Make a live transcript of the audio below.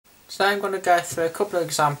Today I'm going to go through a couple of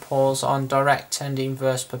examples on direct and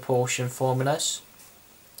inverse proportion formulas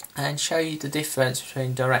and show you the difference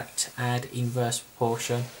between direct and inverse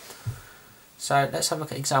proportion. So let's have a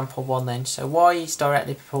look at example 1 then. So y is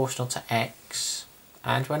directly proportional to x,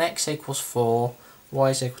 and when x equals 4, y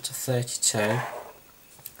is equal to 32,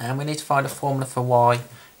 and we need to find a formula for y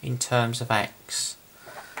in terms of x.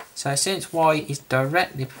 So since y is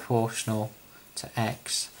directly proportional to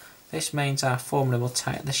x, this means our formula will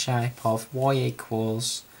take the shape of y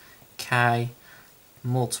equals k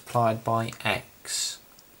multiplied by x.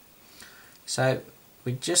 So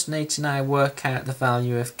we just need to now work out the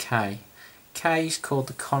value of k. K is called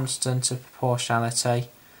the constant of proportionality,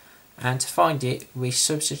 and to find it we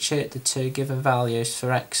substitute the two given values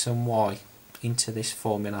for x and y into this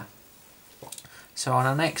formula. So on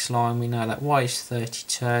our next line we know that y is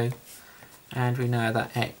 32 and we know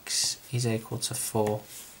that x is equal to 4.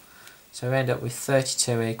 So we end up with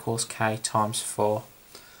 32 equals k times 4.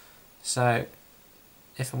 So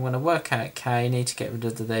if I'm going to work out k, I need to get rid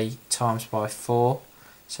of the times by 4.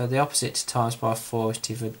 So the opposite to times by 4 is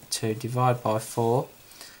to divide by 4.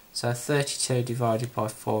 So 32 divided by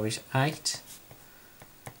 4 is 8.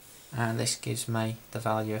 And this gives me the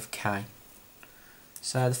value of k.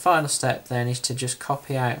 So the final step then is to just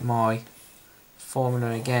copy out my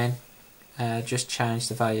formula again. Just change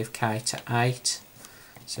the value of k to 8.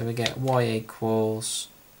 So we get y equals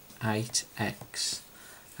 8x.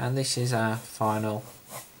 And this is our final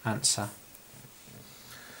answer.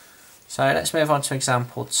 So let's move on to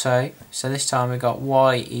example 2. So this time we've got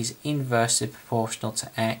y is inversely proportional to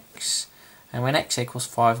x. And when x equals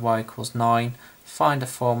 5, y equals 9, find a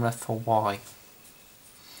formula for y.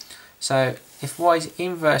 So if y is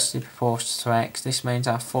inversely proportional to x, this means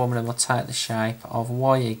our formula will take the shape of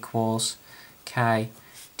y equals k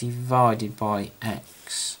divided by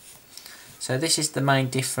x. So this is the main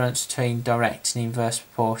difference between direct and inverse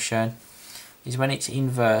proportion, is when it's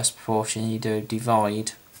inverse proportion you do a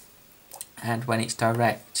divide, and when it's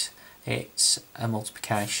direct it's a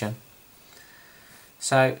multiplication.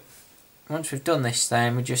 So once we've done this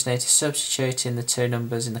then we just need to substitute in the two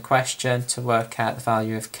numbers in the question to work out the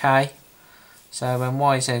value of k. So when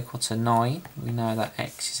y is equal to 9 we know that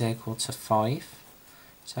x is equal to 5,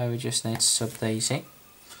 so we just need to sub these in.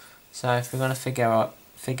 So if we're going to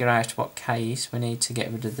figure out what k is, we need to get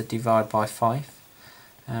rid of the divide by 5,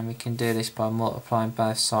 and we can do this by multiplying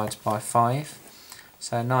both sides by 5.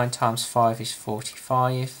 So 9 times 5 is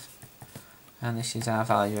 45, and this is our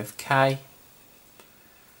value of k.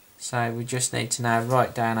 So we just need to now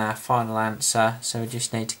write down our final answer, so we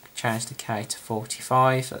just need to change the k to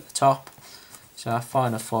 45 at the top. So our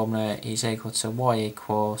final formula is equal to y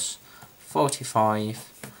equals 45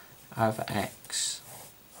 over x.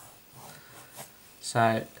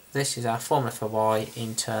 So this is our formula for y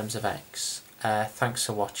in terms of x. Thanks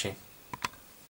for watching.